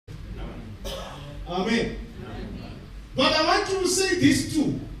Amen. But I want to say this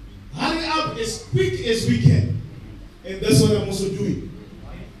too. Hurry up as quick as we can. And that's what I'm also doing.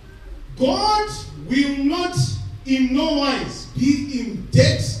 God will not in no wise be in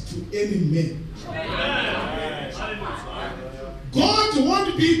debt to any man. God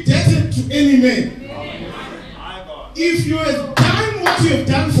won't be debted to any man. If you have done what you have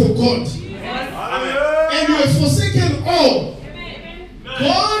done for God, and you have forsaken all,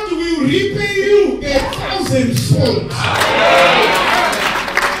 God will repay you 1,000-fold.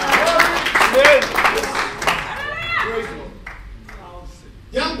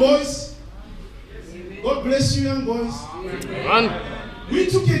 Young boys, God bless you, young boys. We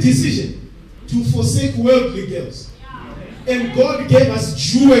took a decision to forsake worldly girls. And God gave us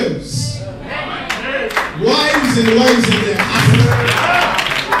jewels. Wives and wives in their husbands.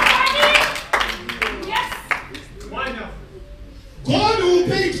 God will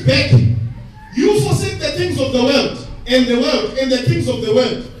pay it back. You forsake the things of the world and the things of the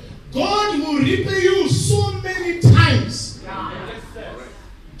world. God will repay you so many times.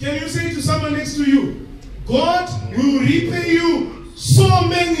 Can you say to someone next to you, God will repay you so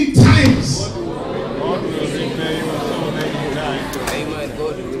many times. God will repay you so many times. Amen.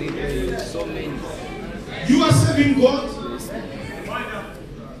 God will repay you so many. You are serving God.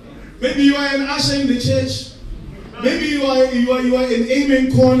 Maybe you are an usher in the church. Maybe you are an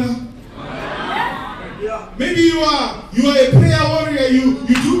amen corner. Maybe you are a prayer warrior. You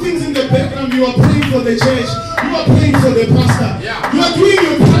do things in the background. You are praying for the church. You are praying for the pastor. You are doing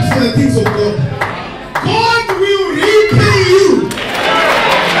your part for the things of God. God will repay you.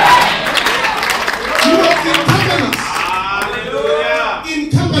 You are in companies. In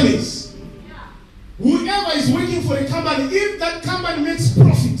companies. Whoever is working for a company, if that company makes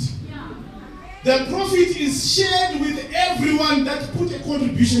profit, the profit is shared with everyone that put a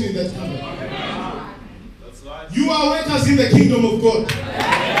contribution in that company. You are workers in the kingdom of God.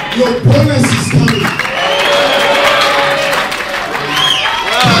 Your bonus is coming.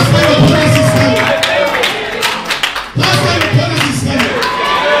 Pastor, your bonus is coming. Pastor, your bonus is coming.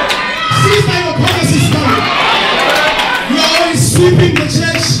 Sister, your bonus is coming. You are always sweeping the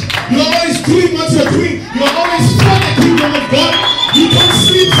church. You are always doing what you are doing. You are always for the kingdom of God. You don't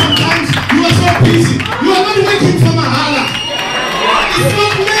sleep sometimes. You are so busy. You are not working for Mahala. It's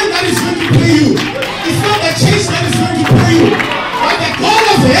not men that is going to pay you. It's not the church that is going to pay you. But the God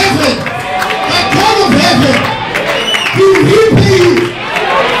of heaven, will repay you.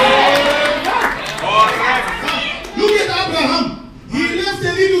 Look at Abraham. He left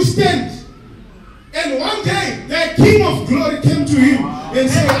a little stand. And one day, the King of Glory came to him and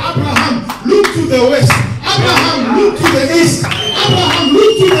said, Abraham, look to the west. Abraham, look to the east. Abraham,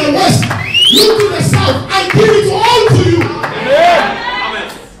 look to the west. Look to the south. I give it all to you. Amen.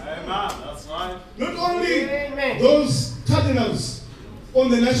 That's right. Not only those cardinals on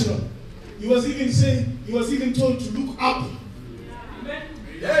the national, he was even told to look up.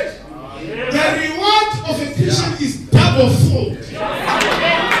 Yes. The reward of a Christian is double fold.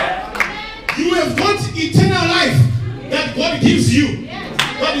 You have got eternal life that God gives you,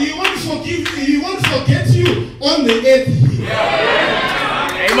 but He won't forget you on the earth here.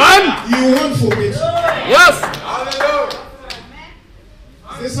 Amen. He won't forget you. Yes. Hallelujah.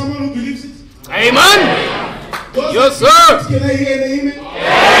 Is there someone who believes it? Amen. Those Yes, that sir. believe it, can I hear an amen?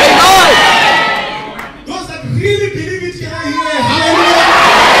 Amen. Those that really believe it, can I hear a hallelujah?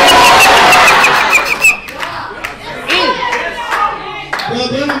 Well,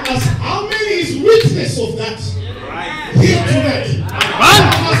 then I ask, how many is witness of that? Here tonight. Amen.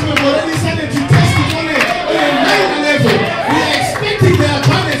 Because we've already started to testimony on a minor level. We are expecting the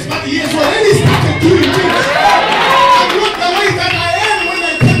abundance, but He has already started doing things. I'm not the way that I am when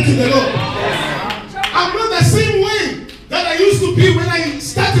I came to the Lord. I'm not the same way that I used to be when I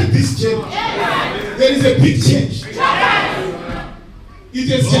started this journey. There is a big change. It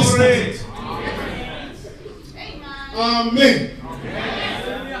has just started. Amen.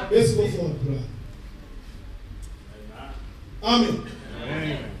 Let's go forward, brother. Amen.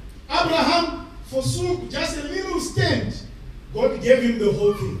 Abraham forsook just a little stand. God gave him the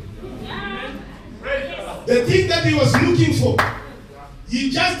whole thing. The thing that he was looking for, He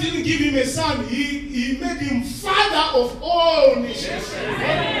just didn't give him a son. He made him father of all nations.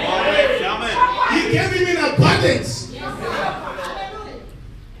 He gave him in abundance.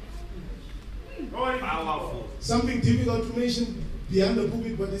 Something difficult to mention behind the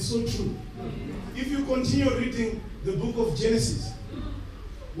pulpit, but it's so true. If you continue reading the book of Genesis,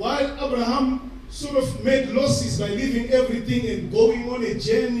 while Abraham sort of made losses by leaving everything and going on a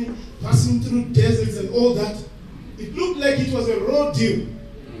journey, passing through deserts and all that, it looked like it was a road deal.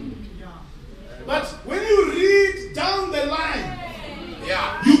 But when you read down the line,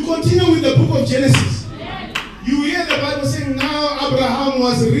 you continue with the book of Genesis. You hear the Bible saying, now Abraham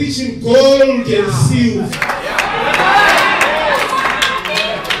was rich in gold and silver.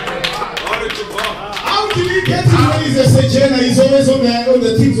 How did he get it when he's a sojourner? He's always on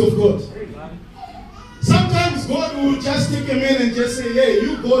the things of God. Sometimes God will just take a man and just say, hey,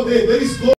 you go there. There is God.